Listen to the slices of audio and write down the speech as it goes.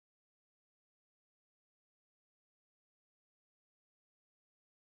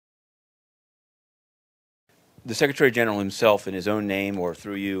the Secretary General himself, in his own name or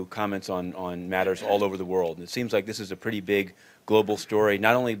through you, comments on matters all over the world. And it seems like this is a pretty big global story,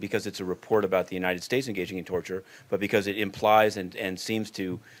 not only because it's a report about the United States engaging in torture, but because it implies and seems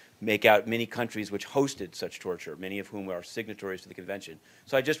to make out many countries which hosted such torture, many of whom are signatories to the convention.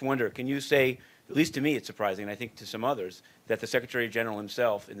 So I just wonder, can you say, at least to me it's surprising, and I think to some others, that the Secretary General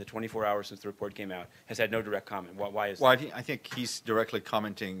himself, in the 24 hours since the report came out, has had no direct comment? Why is Well, that? I think he's directly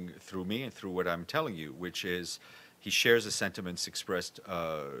commenting through me and through what I'm telling you, which is he shares the sentiments expressed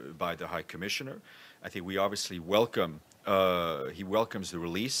by the High Commissioner. I think we obviously welcome, he welcomes the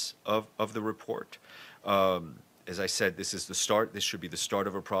release of the report. As I said, this is the start. This should be the start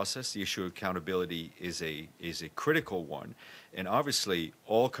of a process. The issue of accountability is a critical one, and obviously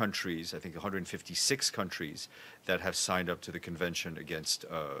all countries, I think 156 countries that have signed up to the Convention Against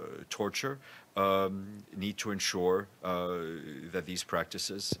Torture, need to ensure that these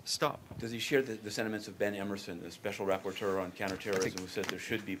practices stop. Does he share the sentiments of Ben Emmerson, the special rapporteur on counterterrorism, who said there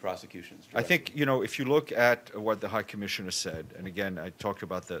should be prosecutions? I think, you know, if you look at what the High Commissioner said, and again, I talked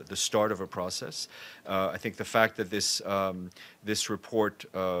about the start of a process, I think the fact that this report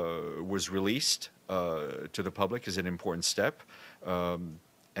was released to the public is an important step.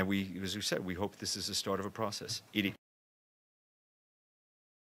 And we, as we said, we hope this is the start of a process. Edie.